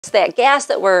It's that gas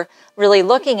that we're really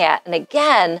looking at. And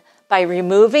again, by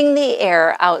removing the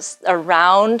air out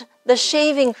around the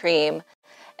shaving cream,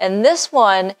 and this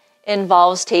one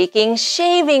involves taking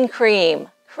shaving cream.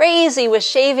 Crazy with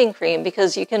shaving cream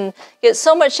because you can get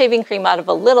so much shaving cream out of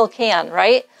a little can,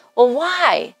 right? Well,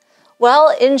 why?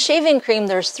 Well, in shaving cream,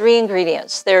 there's 3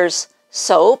 ingredients. There's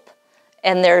soap,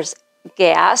 and there's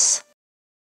gas,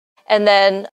 and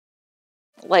then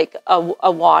like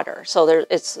a water. So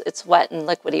it's wet and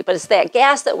liquidy, but it's that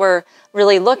gas that we're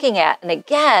really looking at. And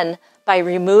again, by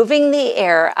removing the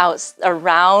air out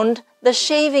around the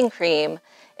shaving cream,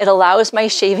 it allows my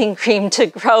shaving cream to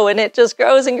grow, and it just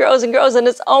grows and grows and grows, and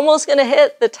it's almost gonna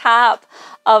hit the top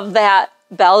of that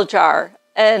bell jar.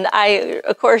 And I,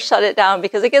 of course, shut it down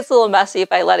because it gets a little messy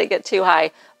if I let it get too high.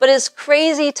 But it's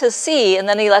crazy to see, and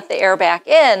then I let the air back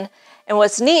in. And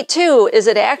what's neat too is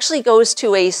it actually goes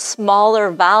to a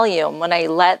smaller volume when I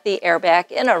let the air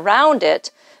back in around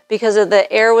it because of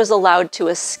the air was allowed to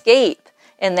escape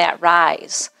in that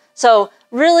rise. So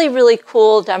really, really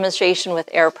cool demonstration with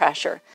air pressure.